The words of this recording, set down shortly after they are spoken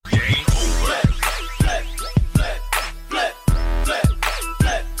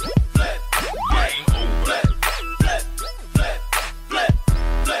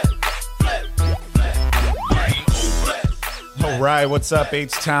right, what's up,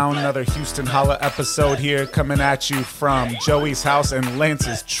 H-Town? Another Houston Holla episode here coming at you from Joey's house and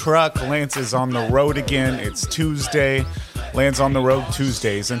Lance's truck. Lance is on the road again. It's Tuesday. Lance on the road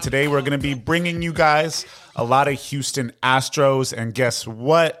Tuesdays. And today we're going to be bringing you guys a lot of Houston Astros. And guess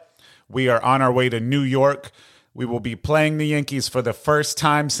what? We are on our way to New York. We will be playing the Yankees for the first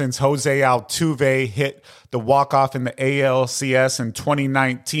time since Jose Altuve hit the walk-off in the ALCS in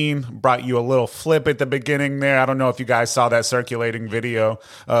 2019. Brought you a little flip at the beginning there. I don't know if you guys saw that circulating video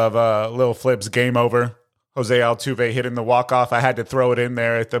of Lil Flip's game over. Jose Altuve hitting the walk-off. I had to throw it in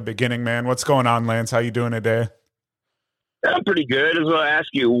there at the beginning, man. What's going on, Lance? How you doing today? I'm pretty good. I was going to ask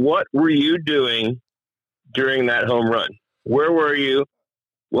you, what were you doing during that home run? Where were you?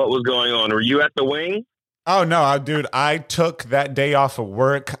 What was going on? Were you at the wing? Oh, no, dude, I took that day off of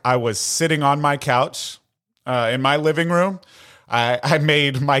work. I was sitting on my couch in my living room. I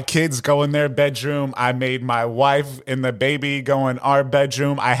made my kids go in their bedroom. I made my wife and the baby go in our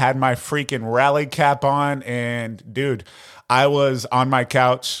bedroom. I had my freaking rally cap on. And, dude, I was on my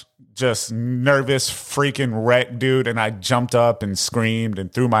couch, just nervous, freaking wreck, dude. And I jumped up and screamed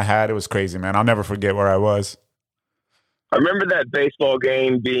and threw my hat. It was crazy, man. I'll never forget where I was. I remember that baseball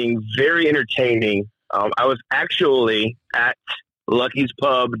game being very entertaining. I was actually at Lucky's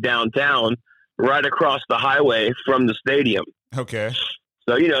Pub downtown, right across the highway from the stadium. Okay.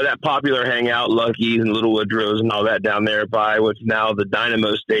 So, you know, that popular hangout, Lucky's and Little Woodrow's and all that down there by what's now the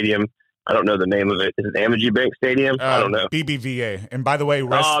Dynamo Stadium. I don't know the name of it. Is it Amegy Bank Stadium? I don't know. BBVA. And by the way,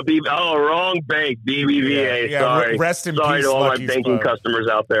 wrong bank. BBVA. Yeah, sorry. Rest in Sorry peace, to all Lucky's my banking Pub. customers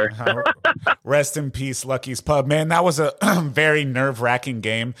out there. Rest in peace, Lucky's Pub. Man, that was a very nerve-wracking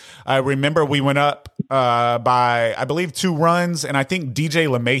game. I remember we went up by, I believe, 2 runs, and I think DJ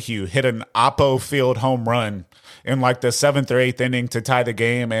LeMahieu hit an Oppo Field home run in like the 7th or 8th inning to tie the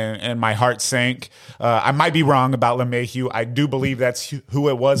game, and my heart sank. I might be wrong about LeMahieu. I do believe that's who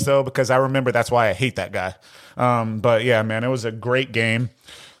it was, though, because I remember that's why I hate that guy. But yeah, man, it was a great game.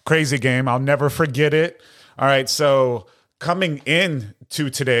 Crazy game. I'll never forget it. All right, so coming in to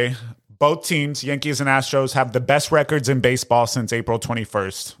today, both teams, Yankees and Astros, have the best records in baseball since April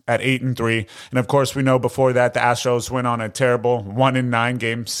 21st at 8-3. And of course, we know before that the Astros went on a terrible 1-9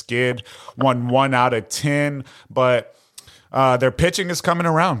 game skid, won 1 out of 10. But their pitching is coming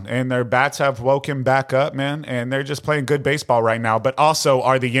around, and their bats have woken back up, man. And they're just playing good baseball right now. But also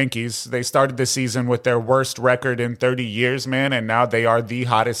are the Yankees. They started the season with their worst record in 30 years, man. And now they are the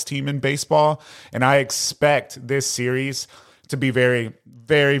hottest team in baseball. And I expect this series to be very,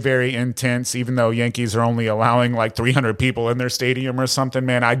 very, very intense, even though Yankees are only allowing like 300 people in their stadium or something,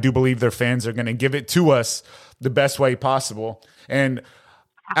 man. I do believe their fans are going to give it to us the best way possible. And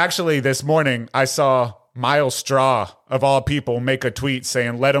actually this morning I saw Miles Straw, of all people, make a tweet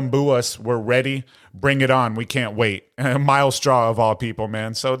saying, "Let them boo us. We're ready. Bring it on. We can't wait." Miles Straw, of all people,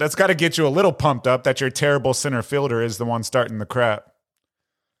 man. So that's got to get you a little pumped up that your terrible center fielder is the one starting the crap.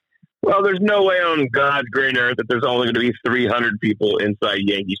 Well, there's no way on God's green earth that there's only going to be 300 people inside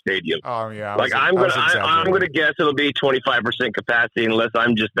Yankee Stadium. Oh yeah, I'm gonna guess it'll be 25% capacity, unless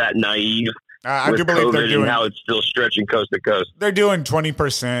I'm just that naive. I do believe they're doing how it's still stretching coast to coast. They're doing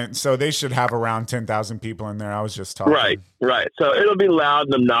 20%, so they should have around 10,000 people in there. I was just talking. Right. So it'll be loud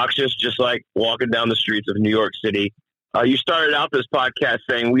and obnoxious, just like walking down the streets of New York City. You started out this podcast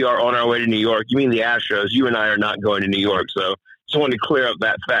saying we are on our way to New York. You mean the Astros? You and I are not going to New York, so. Just wanted to clear up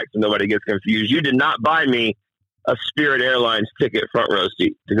that fact so nobody gets confused. You did not buy me a Spirit Airlines ticket front row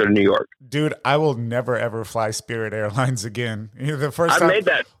seat to go to New York. Dude, I will never, ever fly Spirit Airlines again. The first I time, made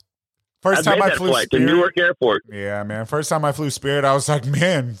that. First time I flew flight Spirit to Newark Airport. Yeah, man. First time I flew Spirit, I was like,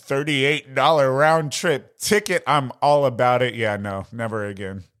 man, $38 round trip ticket. I'm all about it. Yeah, no, never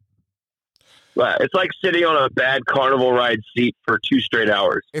again. It's like sitting on a bad Carnival ride seat for 2 straight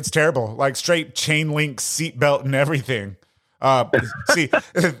hours. It's terrible. Like straight chain link seatbelt and everything. See,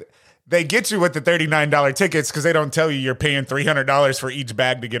 they get you with the $39 tickets because they don't tell you you're paying $300 for each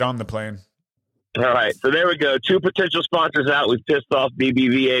bag to get on the plane. All right. So there we go. 2 potential sponsors out. We've pissed off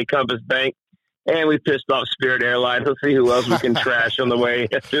BBVA, Compass Bank, and we've pissed off Spirit Airlines. Let's see who else we can trash on the way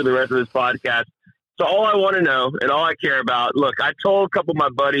through the rest of this podcast. So all I want to know and all I care about, look, I told a couple of my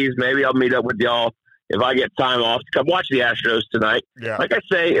buddies, maybe I'll meet up with y'all if I get time off to come watch the Astros tonight. Yeah. Like I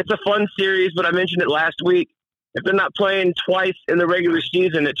say, it's a fun series, but I mentioned it last week. If they're not playing twice in the regular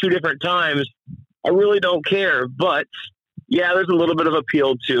season at 2 different times, I really don't care. But, yeah, there's a little bit of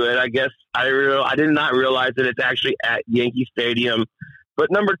appeal to it. I guess I did not realize that it's actually at Yankee Stadium. But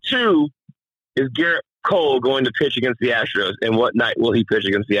number 2 is Garrett Cole going to pitch against the Astros, and what night will he pitch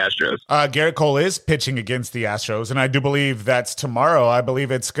against the Astros? Garrett Cole is pitching against the Astros, and I do believe that's tomorrow. I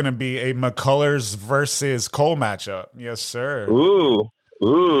believe it's going to be a McCullers versus Cole matchup. Yes, sir. Ooh.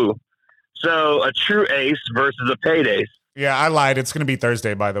 So a true ace versus a paid ace. Yeah, I lied. It's going to be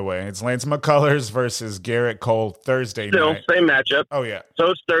Thursday, by the way. It's Lance McCullers versus Garrett Cole Thursday night. Same matchup. Oh, yeah. So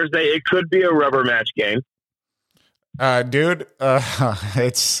it's Thursday. It could be a rubber match game. Dude,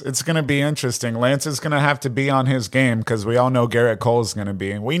 it's going to be interesting. Lance is going to have to be on his game because we all know Garrett Cole is going to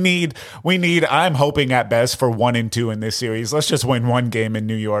be. We need, I'm hoping at best for 1-2 in this series. Let's just win one game in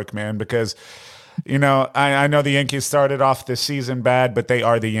New York, man, because, you know, I know the Yankees started off the season bad, but they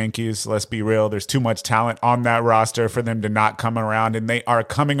are the Yankees. Let's be real. There's too much talent on that roster for them to not come around, and they are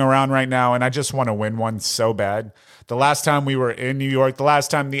coming around right now, and I just want to win one so bad. The last time we were in New York, the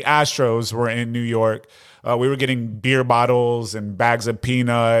last time the Astros were in New York, we were getting beer bottles and bags of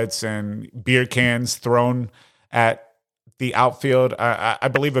peanuts and beer cans thrown at the outfield. I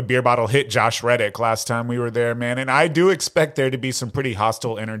believe a beer bottle hit Josh Reddick last time we were there, man. And I do expect there to be some pretty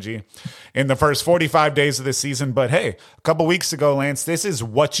hostile energy in the first 45 days of the season. But hey, a couple weeks ago, Lance, this is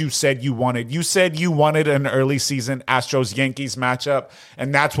what you said you wanted. You said you wanted an early season Astros-Yankees matchup,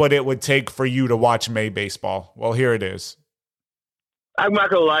 and that's what it would take for you to watch May baseball. Well, here it is. I'm not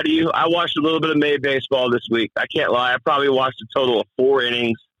going to lie to you. I watched a little bit of May baseball this week. I can't lie. I probably watched a total of 4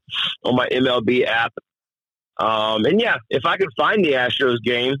 innings on my MLB app. And yeah, if I could find the Astros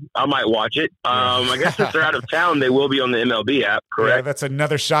game, I might watch it. I guess if they're out of town, they will be on the MLB app, correct? Yeah, that's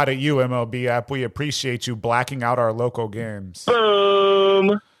another shot at you, MLB app. We appreciate you blacking out our local games.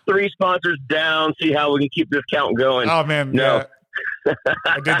 Boom. 3 sponsors down. See how we can keep this count going. Oh, man. No. Yeah.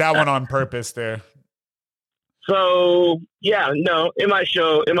 I did that one on purpose there. So, yeah, no, it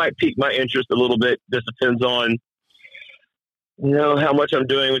might pique my interest a little bit. This depends on, you know, how much I'm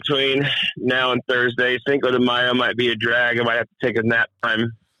doing between now and Thursday. Cinco de Mayo might be a drag. I might have to take a nap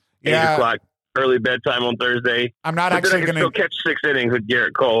time, 8 o'clock, early bedtime on Thursday. I'm not but actually going to still catch 6 innings with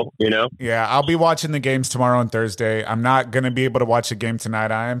Garrett Cole, you know? Yeah, I'll be watching the games tomorrow and Thursday. I'm not going to be able to watch a game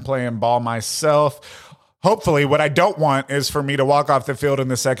tonight. I am playing ball myself. Hopefully, what I don't want is for me to walk off the field in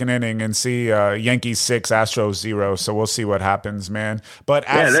the second inning and see Yankees 6, Astros 0. So we'll see what happens, man. But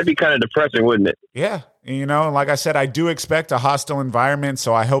that'd be kind of depressing, wouldn't it? Yeah. You know, like I said, I do expect a hostile environment,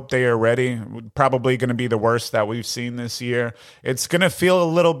 so I hope they are ready. Probably going to be the worst that we've seen this year. It's going to feel a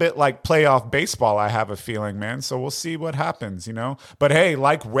little bit like playoff baseball, I have a feeling, man. So we'll see what happens, you know. But hey,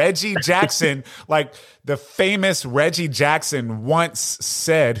 like Reggie Jackson, like the famous Reggie Jackson once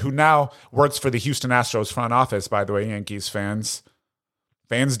said, who now works for the Houston Astros front office, by the way, Yankees fans.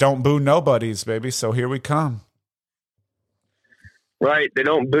 Fans don't boo nobodies, baby. So here we come. Right. They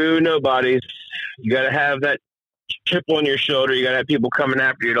don't boo nobodies. You got to have that chip on your shoulder. You got to have people coming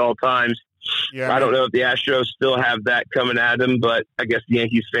after you at all times. Yeah, I don't know if the Astros still have that coming at them, but I guess the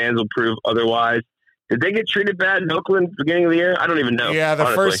Yankees fans will prove otherwise. Did they get treated bad in Oakland at the beginning of the year? I don't even know. Yeah, the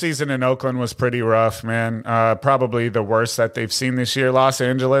honestly. First season in Oakland was pretty rough, man. Probably the worst that they've seen this year. Los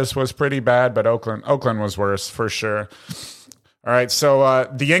Angeles was pretty bad, but Oakland was worse for sure. All right, so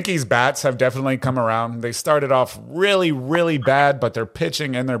the Yankees' bats have definitely come around. They started off really, really bad, but their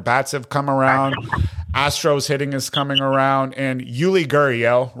pitching and their bats have come around. Astros hitting is coming around, and Yuli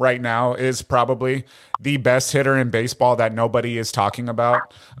Gurriel right now is probably the best hitter in baseball that nobody is talking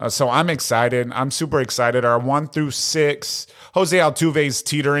about. So I'm excited. I'm super excited. Our 1 through 6, Jose Altuve's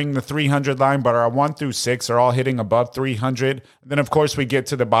teetering the 300 line, but our 1 through 6 are all hitting above 300. Then, of course, we get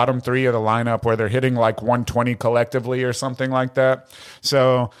to the bottom 3 of the lineup where they're hitting like 120 collectively or something like that.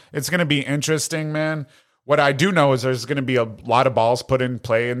 So it's going to be interesting, man. What I do know is there's going to be a lot of balls put in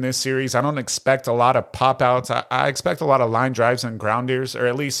play in this series. I don't expect a lot of pop outs. I expect a lot of line drives and grounders, or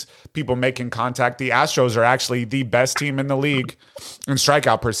at least people making contact. The Astros are actually the best team in the league in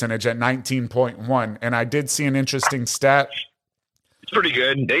strikeout percentage at 19.1. And I did see an interesting stat. It's pretty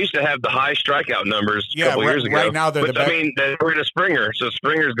good. They used to have the high strikeout numbers a couple years ago. Right now, they're I mean, they're rid of Springer, so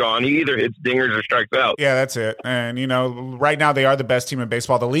Springer's gone. He either hits dingers or strikes out. Yeah, that's it. And, you know, right now they are the best team in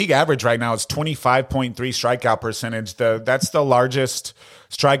baseball. The league average right now is 25.3 strikeout percentage. That's the largest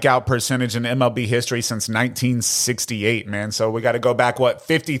strikeout percentage in MLB history since 1968, man. So we got to go back,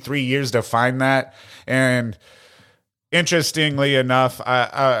 53 years to find that. And interestingly enough,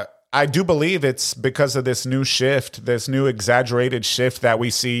 I do believe it's because of this new shift, this new exaggerated shift that we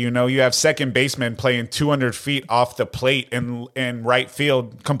see. You know, you have second basemen playing 200 feet off the plate in right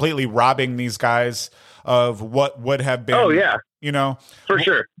field, completely robbing these guys of what would have been, you know, for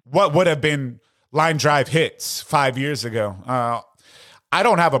sure, what would have been line drive hits 5 years ago. I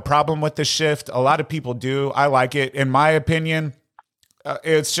don't have a problem with the shift. A lot of people do. I like it. In my opinion,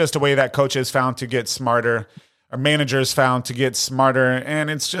 It's just a way that coaches found to get smarter, or managers found to get smarter, and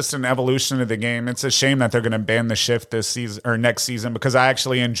it's just an evolution of the game. It's a shame that they're going to ban the shift this season or next season because I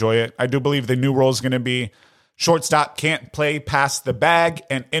actually enjoy it. I do believe the new rule is going to be shortstop can't play past the bag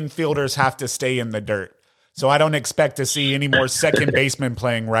and infielders have to stay in the dirt. So I don't expect to see any more second basemen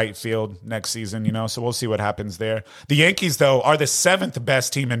playing right field next season, so we'll see what happens there. The Yankees, though, are the 7th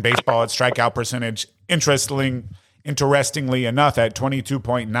best team in baseball at strikeout percentage, interestingly enough, at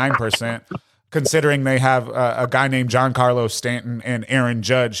 22.9%, considering they have a guy named Giancarlo Stanton and Aaron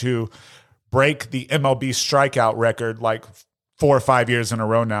Judge who break the MLB strikeout record like 4 or 5 years in a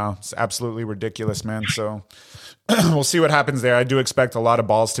row now. It's absolutely ridiculous, man. So we'll see what happens there. I do expect a lot of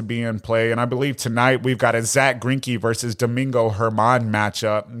balls to be in play. And I believe tonight we've got a Zach Greinke versus Domingo Germán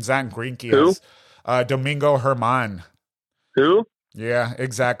matchup. And Zach Greinke is Domingo Germán. Who? Yeah,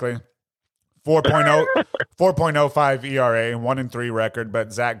 exactly. 4.05 ERA, 1-3 record,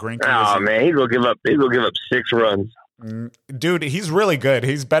 but Zach Greinke. Oh man, he's gonna give up 6 runs. Dude, he's really good.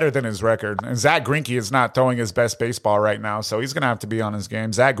 He's better than his record. And Zach Greinke is not throwing his best baseball right now, so he's gonna have to be on his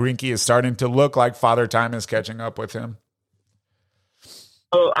game. Zach Greinke is starting to look like Father Time is catching up with him.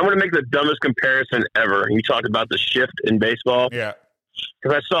 Oh, I'm gonna make the dumbest comparison ever. You talked about the shift in baseball. Yeah,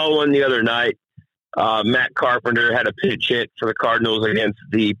 because I saw one the other night. Matt Carpenter had a pitch hit for the Cardinals against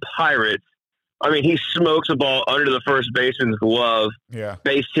the Pirates. I mean, he smokes a ball under the first baseman's glove. Yeah.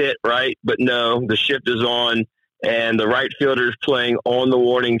 Base hit, right? But no, the shift is on, and the right fielder's playing on the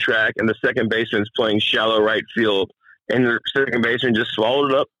warning track, and the second baseman's playing shallow right field. And the second baseman just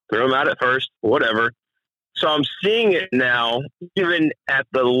swallowed it up, threw him out at first, whatever. So I'm seeing it now, even at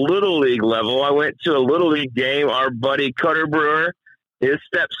the Little League level. I went to a Little League game. Our buddy Cutter Brewer, his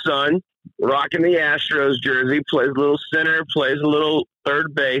stepson, rocking the Astros jersey, plays a little center, plays a little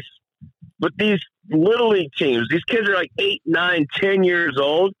third base. But these Little League teams, these kids are like 8, 9, 10 years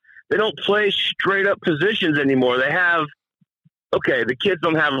old. They don't play straight up positions anymore. They have, the kids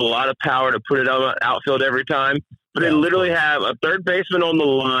don't have a lot of power to put it on the outfield every time, but they literally have a third baseman on the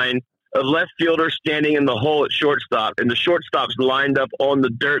line, a left fielder standing in the hole at shortstop, and the shortstop's lined up on the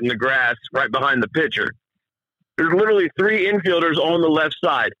dirt and the grass right behind the pitcher. There's literally 3 infielders on the left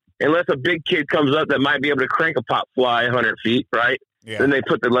side, unless a big kid comes up that might be able to crank a pop fly 100 feet, right? Yeah. Then they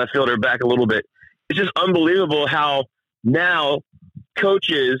put the left fielder back a little bit. It's just unbelievable how now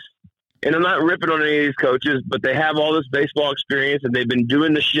coaches, and I'm not ripping on any of these coaches, but they have all this baseball experience and they've been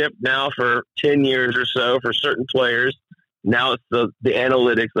doing the shift now for 10 years or so for certain players. Now it's the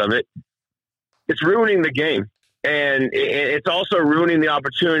analytics of it. It's ruining the game. And it's also ruining the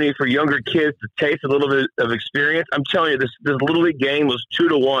opportunity for younger kids to taste a little bit of experience. I'm telling you, this Little League game was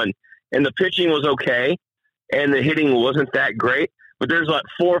 2-1, and the pitching was okay, and the hitting wasn't that great. But there's like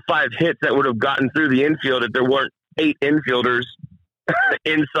 4 or 5 hits that would have gotten through the infield if there weren't 8 infielders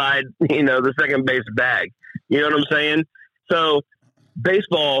inside, the second base bag. You know what I'm saying? So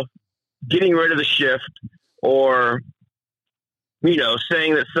baseball, getting rid of the shift or,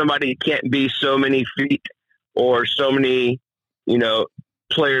 saying that somebody can't be so many feet or so many,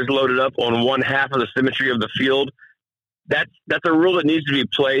 players loaded up on one half of the symmetry of the field, that's a rule that needs to be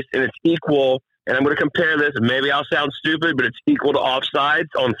placed, and it's equal. And I'm going to compare this, and maybe I'll sound stupid, but it's equal to offsides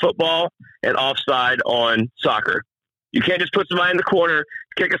on football and offside on soccer. You can't just put somebody in the corner,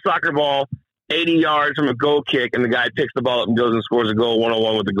 kick a soccer ball 80 yards from a goal kick, and the guy picks the ball up and goes and scores a goal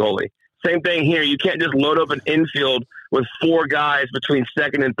 1-on-1 with the goalie. Same thing here. You can't just load up an infield with 4 guys between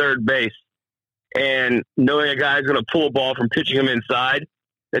second and third base and knowing a guy's going to pull a ball from pitching him inside,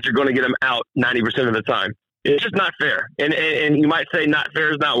 that you're going to get him out 90% of the time. It's just not fair. And you might say not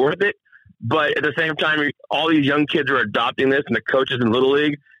fair is not worth it, but at the same time, all these young kids are adopting this, and the coaches in Little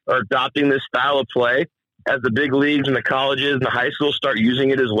League are adopting this style of play as the big leagues and the colleges and the high schools start using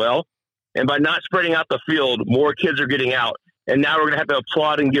it as well. And by not spreading out the field, more kids are getting out. And now we're going to have to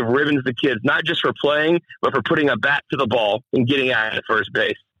applaud and give ribbons to kids, not just for playing, but for putting a bat to the ball and getting out at first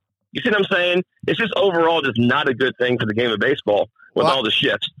base. You see what I'm saying? It's just overall just not a good thing for the game of baseball with all the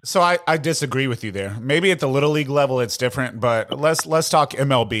shifts. So I disagree with you there. Maybe at the Little League level it's different, but let's talk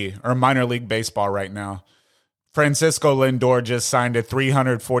MLB or minor league baseball right now. Francisco Lindor just signed a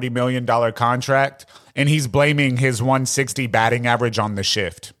 $340 million contract, and he's blaming his 160 batting average on the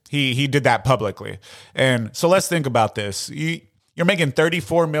shift. He did that publicly. And so let's think about this. You're making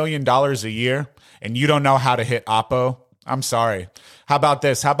 $34 million a year, and you don't know how to hit Oppo? I'm sorry. How about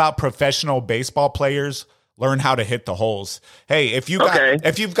this? How about professional baseball players learn how to hit the holes? Hey, if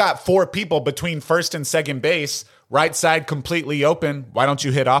you've got 4 people between first and second base, right side completely open, why don't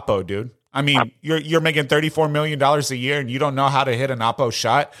you hit Oppo, dude? I mean, you're making $34 million a year and you don't know how to hit an oppo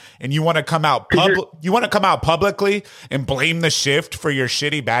shot, and you want to come out publicly and blame the shift for your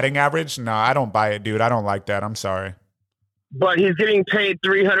shitty batting average? No, I don't buy it, dude. I don't like that. I'm sorry. But he's getting paid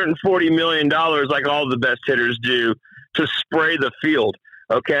 $340 million like all the best hitters do to spray the field.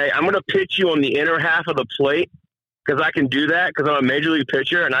 Okay, I'm going to pitch you on the inner half of the plate because I can do that because I'm a major league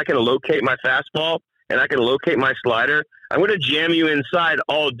pitcher and I can locate my fastball and I can locate my slider. I'm going to jam you inside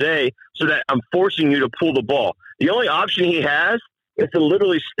all day so that I'm forcing you to pull the ball. The only option he has is to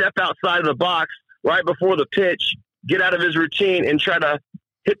literally step outside of the box right before the pitch, get out of his routine, and try to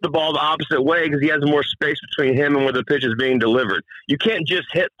hit the ball the opposite way because he has more space between him and where the pitch is being delivered. You can't just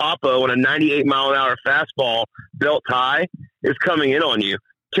hit oppo when a 98-mile-an-hour fastball belt high is coming in on you.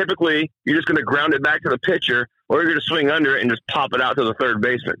 Typically, you're just going to ground it back to the pitcher, or you're going to swing under it and just pop it out to the third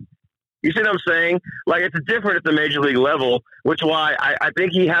baseman. You see what I'm saying? Like, it's different at the major league level, which is why I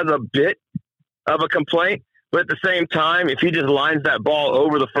think he has a bit of a complaint. But at the same time, if he just lines that ball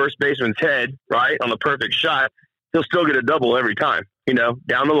over the first baseman's head, right, on the perfect shot, he'll still get a double every time. You know,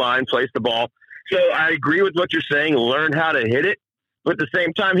 down the line, place the ball. So I agree with what you're saying. Learn how to hit it. But at the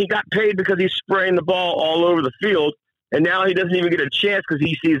same time, he got paid because he's spraying the ball all over the field. And now he doesn't even get a chance because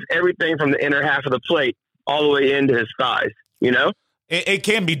he sees everything from the inner half of the plate all the way into his thighs, you know? It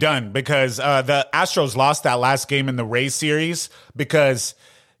can be done because the Astros lost that last game in the Rays series because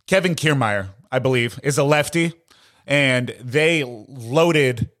Kevin Kiermaier, I believe, is a lefty, and they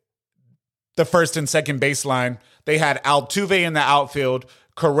loaded the first and second baseline. They had Altuve in the outfield,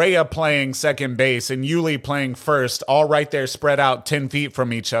 Correa playing second base, and Yuli playing first, all right there spread out 10 feet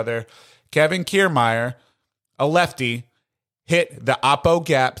from each other. Kevin Kiermaier, a lefty, hit the oppo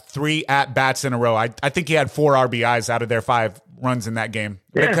gap 3 at-bats in a row. I think he had 4 RBIs out of their 5 runs in that game.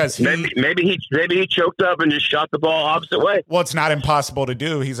 Yeah, because maybe he choked up and just shot the ball opposite way. Well, it's not impossible to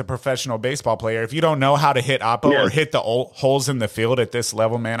do. He's a professional baseball player. If you don't know how to hit oppo or hit the holes in the field at this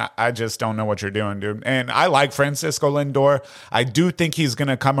level, man, I just don't know what you're doing, dude. And I like Francisco Lindor. I do think he's going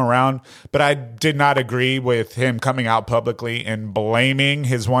to come around, but I did not agree with him coming out publicly and blaming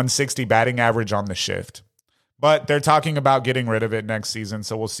his 160 batting average on the shift. But they're talking about getting rid of it next season,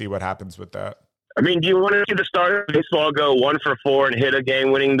 so we'll see what happens with that. I mean, do you want to see the starter of baseball go 1 for 4 and hit a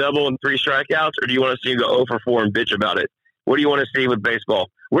game-winning double and 3 strikeouts, or do you want to see him go 0 for 4 and bitch about it? What do you want to see with baseball?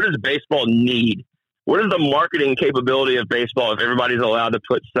 What does baseball need? What is the marketing capability of baseball if everybody's allowed to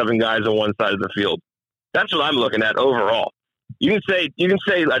put 7 guys on one side of the field? That's what I'm looking at overall. You can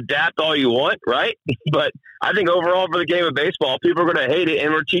say adapt all you want, right? But I think overall for the game of baseball, people are going to hate it,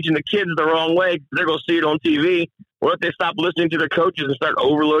 and we're teaching the kids the wrong way. They're going to see it on TV. What if they stop listening to their coaches and start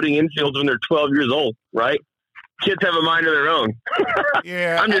overloading infields when they're 12 years old, right? Kids have a mind of their own.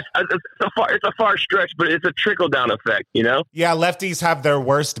 Yeah. It's a far stretch, but it's a trickle-down effect, you know? Yeah, lefties have their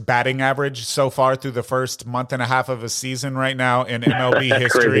worst batting average so far through the first month and a half of a season right now in MLB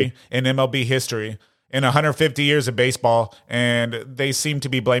history. In 150 years of baseball, and they seem to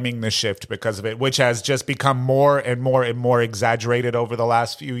be blaming the shift because of it, which has just become more and more and more exaggerated over the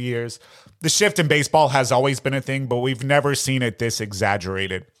last few years. The shift in baseball has always been a thing, but we've never seen it this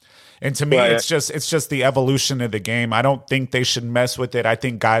exaggerated. And to me, it's just the evolution of the game. I don't think they should mess with it. I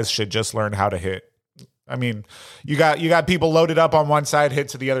think guys should just learn how to hit. I mean, you got people loaded up on one side, hit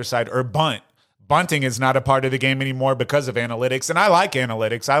to the other side, or bunt. Bunting is not a part of the game anymore because of analytics, and I like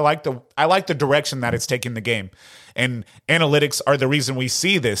analytics. I like the direction that it's taking the game, and analytics are the reason we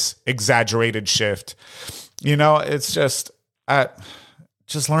see this exaggerated shift. You know, it's just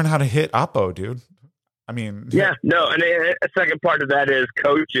learn how to hit oppo, dude. I mean, yeah, no, and a second part of that is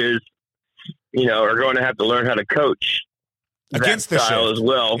coaches, you know, are going to have to learn how to coach against the shift as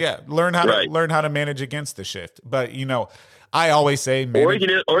well. Yeah, learn how to manage against the shift. But you know, I always say, or you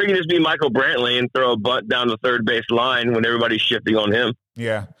can just be Michael Brantley and throw a bunt down the third base line when everybody's shifting on him.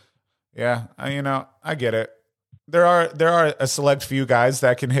 Yeah. I get it. There are a select few guys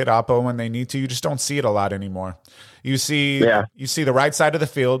that can hit oppo when they need to. You just don't see it a lot anymore. You see the right side of the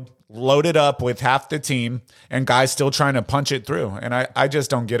field loaded up with half the team and guys still trying to punch it through, and I just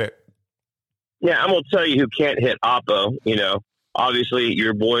don't get it. Yeah, I'm gonna tell you who can't hit oppo. You know, obviously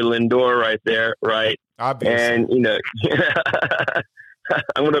your boy Lindor right there, right? Obviously. And, you know,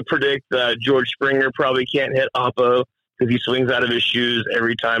 I'm going to predict George Springer probably can't hit oppo because he swings out of his shoes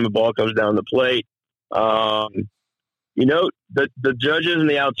every time a ball comes down the plate. You know, the Judges and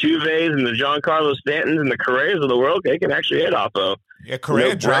the Altuves and the Giancarlo Stantons and the Correas of the world, they can actually hit oppo. Yeah,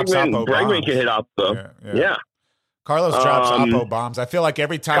 Correa drops oppo Bregman bombs. can hit oppo. Yeah. Carlos drops oppo bombs. I feel like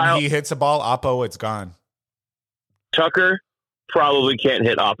every time he hits a ball, oppo, it's gone. Tucker probably can't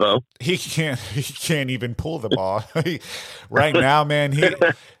hit oppo. He can't even pull the ball right now, man.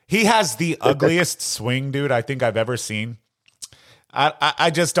 He has the ugliest swing, dude, I think I've ever seen. I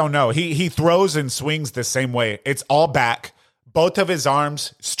just don't know. He throws and swings the same way. It's all back, both of his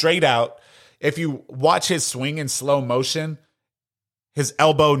arms straight out. If you watch his swing in slow motion, his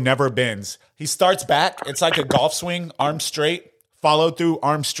elbow never bends. He starts back. It's like a golf swing, arm straight, follow through,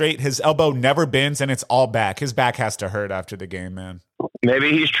 arm straight. His elbow never bends, and it's all back. His back has to hurt after the game, man.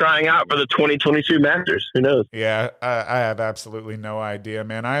 Maybe he's trying out for the 2022 Masters. Who knows? Yeah, I have absolutely no idea,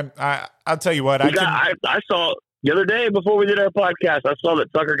 man. I'll tell you what. I saw the other day before we did our podcast, I saw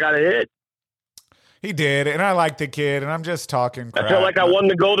that Tucker got a hit. He did, and I like the kid, and I'm just talking crap. I felt like I won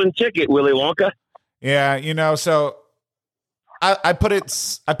the golden ticket, Willy Wonka. Yeah, so I put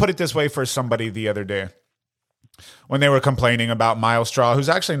it this way for somebody the other day when they were complaining about Miles Straw, who's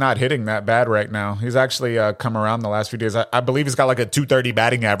actually not hitting that bad right now. He's actually come around the last few days. I believe he's got like a 230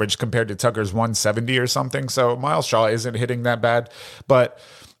 batting average compared to Tucker's 170 or something. So Miles Straw isn't hitting that bad. But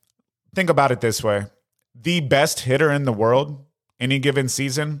think about it this way. The best hitter in the world any given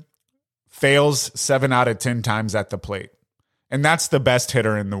season fails 7 out of 10 times at the plate. And that's the best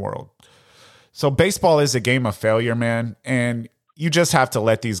hitter in the world. So baseball is a game of failure, man. And you just have to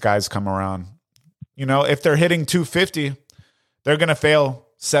let these guys come around. If they're hitting 250, they're going to fail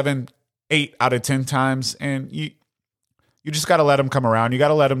 7, 8 out of 10 times. And you just got to let them come around. You got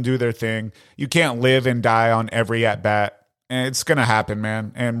to let them do their thing. You can't live and die on every at bat. And it's going to happen,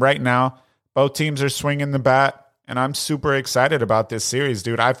 man. And right now, both teams are swinging the bat, and I'm super excited about this series,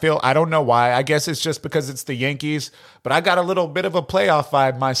 dude. I don't know why. I guess it's just because it's the Yankees, but I got a little bit of a playoff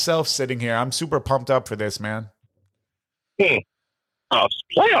vibe myself sitting here. I'm super pumped up for this, man.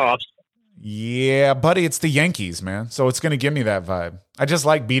 Playoffs? Yeah, buddy, it's the Yankees, man. So it's going to give me that vibe. I just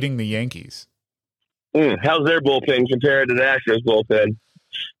like beating the Yankees. How's their bullpen compared to the Astros bullpen?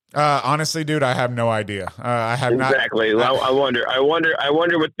 Honestly, dude, I have no idea. I have exactly. not. I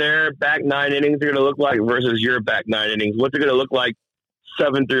wonder what their back 9 innings are going to look like versus your back 9 innings. What's it going to look like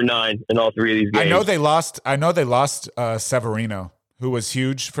 7 through 9 in all 3 of these games? I know they lost Severino, who was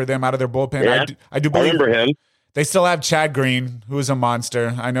huge for them out of their bullpen. Yeah, I do believe remember him. They still have Chad Green, who is a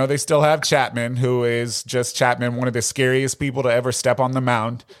monster. I know they still have Chapman, who is just Chapman, one of the scariest people to ever step on the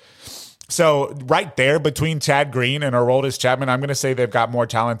mound. So right there between Chad Green and Aroldis Chapman, I'm going to say they've got more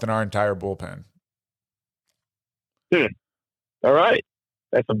talent than our entire bullpen. All right.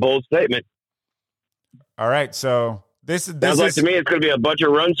 That's a bold statement. All right. So this sounds like to me it's going to be a bunch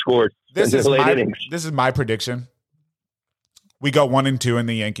of runs scored. This is my prediction. We go 1-2 in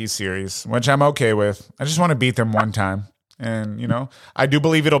the Yankees series, which I'm okay with. I just want to beat them one time. And, I do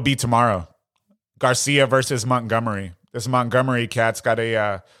believe it'll be tomorrow. Garcia versus Montgomery. This Montgomery cat's got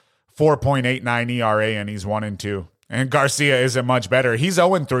a 4.89 ERA, and he's 1-2. And Garcia isn't much better. He's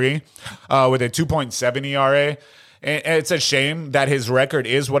 0-3 with a 2.7 ERA. And it's a shame that his record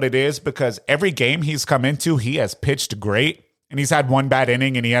is what it is because every game he's come into, he has pitched great, and he's had one bad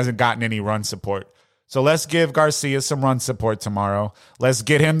inning, and he hasn't gotten any run support. So let's give Garcia some run support tomorrow. Let's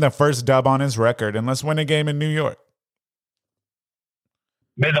get him the first dub on his record, and let's win a game in New York.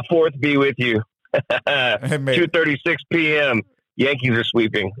 May the 4th be with you. 2:36 p.m. Yankees are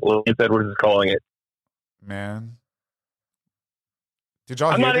sweeping. Lance Edwards is calling it. Man, did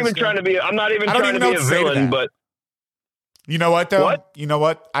y'all? I'm not even trying to be a villain, but you know what though? What? You know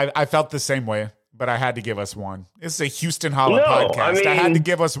what? I felt the same way, but I had to give us one. This is a Houston Holla podcast. I had to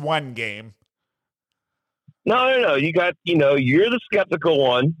give us one game. No. You got, you're the skeptical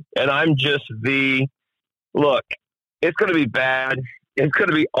one, and I'm just look. It's going to be bad. It's going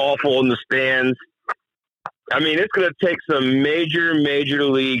to be awful in the stands. I mean, it's going to take some major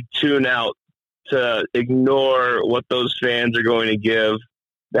league tune out to ignore what those fans are going to give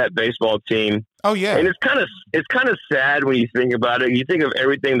that baseball team. Oh yeah. And it's kind of sad when you think about it. You think of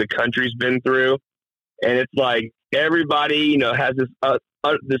everything the country's been through, and it's like everybody, has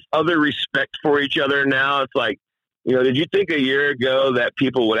this other respect for each other now. It's like, did you think a year ago that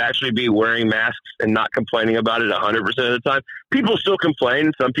people would actually be wearing masks and not complaining about it 100% of the time? People still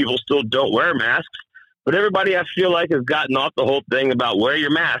complain. Some people still don't wear masks. But everybody, I feel like, has gotten off the whole thing about wear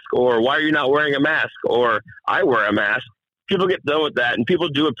your mask or why are you not wearing a mask or I wear a mask. People get done with that, and people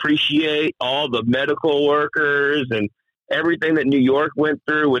do appreciate all the medical workers and everything that New York went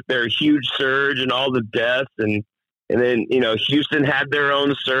through with their huge surge and all the deaths. And then, Houston had their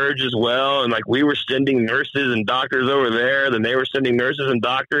own surge as well. And, we were sending nurses and doctors over there. Then they were sending nurses and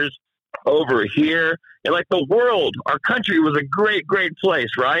doctors over here. And, the world, our country was a great, great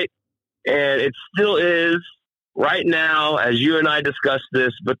place, right? And it still is right now, as you and I discussed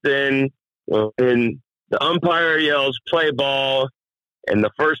this. But then when the umpire yells play ball and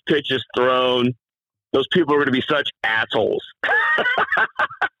the first pitch is thrown those people are going to be such assholes.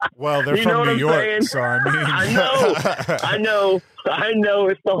 Well, they're from New York, saying? So I mean, I know.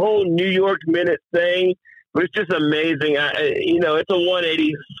 It's the whole New York Minute thing, but it's just amazing. It's a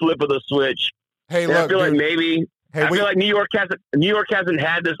 180 flip of the switch. Hey, look, I feel like maybe I feel like New York hasn't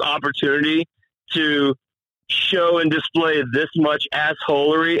had this opportunity to show and display this much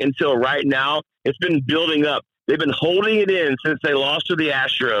assholery until right now. It's been building up. They've been holding it in since they lost to the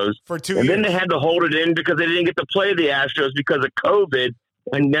Astros for 2 years. And then they had to hold it in because they didn't get to play the Astros because of COVID.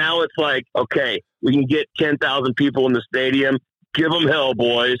 And now it's like, okay, we can get 10,000 people in the stadium. Give them hell,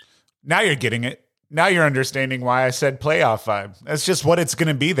 boys. Now you're getting it. Now you're understanding why I said playoff vibe. That's just what it's going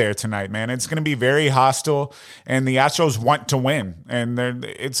to be there tonight, man. It's going to be very hostile, and the Astros want to win, and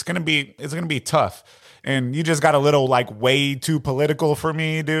it's going to be tough. And you just got a little way too political for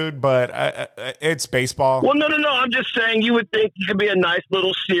me, dude. But it's baseball. Well, no. I'm just saying you would think it could be a nice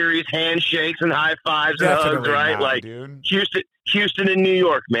little series, handshakes and high fives and hugs, right? Not, dude. Houston and New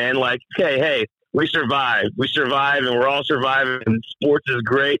York, man. Hey, we survived, and we're all surviving. And sports is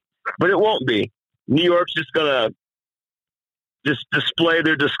great, but it won't be. New York's just gonna display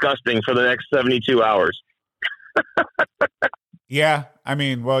their disgusting for the next 72 hours. Yeah, I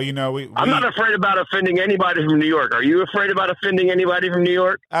mean, well, I'm not afraid about offending anybody from New York. Are you afraid about offending anybody from New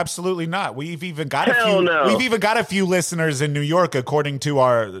York? Absolutely not. We've even got a few listeners in New York, according to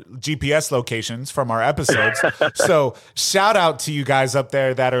our GPS locations from our episodes. So shout out to you guys up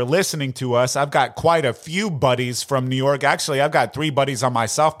there that are listening to us. I've got quite a few buddies from New York. Actually, I've got 3 buddies on my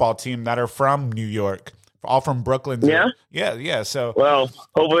softball team that are from New York. All from Brooklyn. Yeah? Yeah. So, well,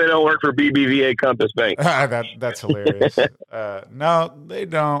 hopefully they don't work for BBVA Compass Bank. That's hilarious. No, they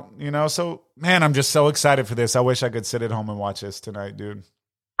don't, so man, I'm just so excited for this. I wish I could sit at home and watch this tonight, dude.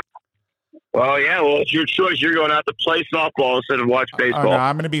 Well, it's your choice. You're going out to play softball instead of watch baseball. No,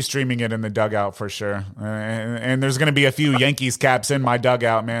 I'm going to be streaming it in the dugout for sure. And there's going to be a few Yankees caps in my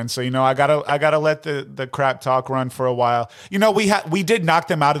dugout, man. So, I gotta let the crap talk run for a while. We did knock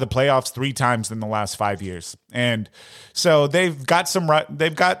them out of the playoffs 3 times in the last 5 years. And so they've got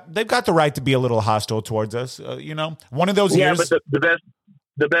they've got the right to be a little hostile towards us. One of those years. Yeah, but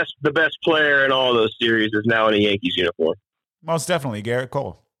the best player in all those series is now in a Yankees uniform. Most definitely Garrett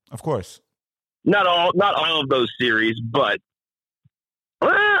Cole, of course. Not all of those series, but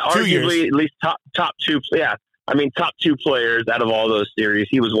arguably at least top 2. Yeah, I mean top 2 players out of all those series.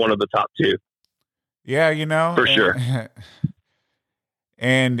 He was one of the top 2. Yeah, for sure.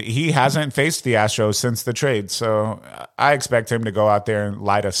 And he hasn't faced the Astros since the trade, so I expect him to go out there and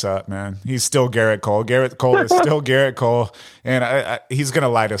light us up, man. He's still Garrett Cole. Garrett Cole is still Garrett Cole, and he's gonna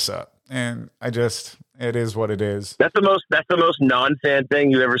light us up. And it is what it is. That's the most non-fan thing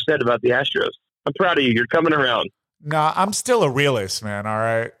you ever said about the Astros. I'm proud of you. You're coming around. Nah, I'm still a realist, man. All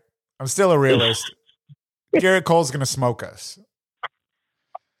right. I'm still a realist. Garrett Cole's going to smoke us.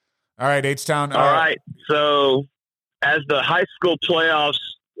 All right, H-Town. All right. So as the high school playoffs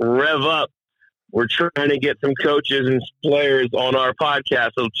rev up, we're trying to get some coaches and players on our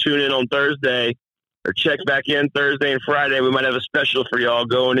podcast. So tune in on Thursday or check back in Thursday and Friday. We might have a special for y'all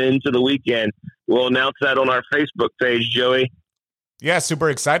going into the weekend. We'll announce that on our Facebook page, Joey. Yeah, super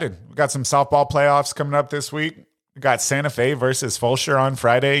excited. We got some softball playoffs coming up this week. We got Santa Fe versus Fulshear on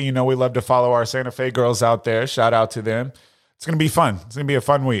Friday. We love to follow our Santa Fe girls out there. Shout out to them. It's going to be fun. It's going to be a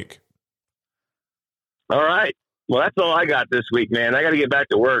fun week. All right. Well, that's all I got this week, man. I got to get back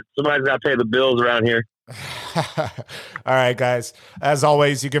to work. Somebody's got to pay the bills around here. All right, guys. As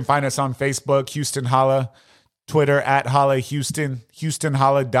always, you can find us on Facebook, Houston Holla, Twitter @Holla Houston,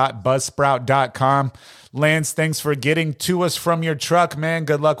 HoustonHolla.buzzsprout.com. Lance, thanks for getting to us from your truck, man.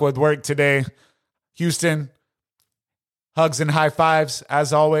 Good luck with work today. Houston, hugs and high fives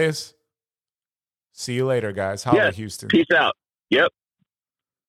as always. See you later, guys. Holla, Houston. Peace out. Yep.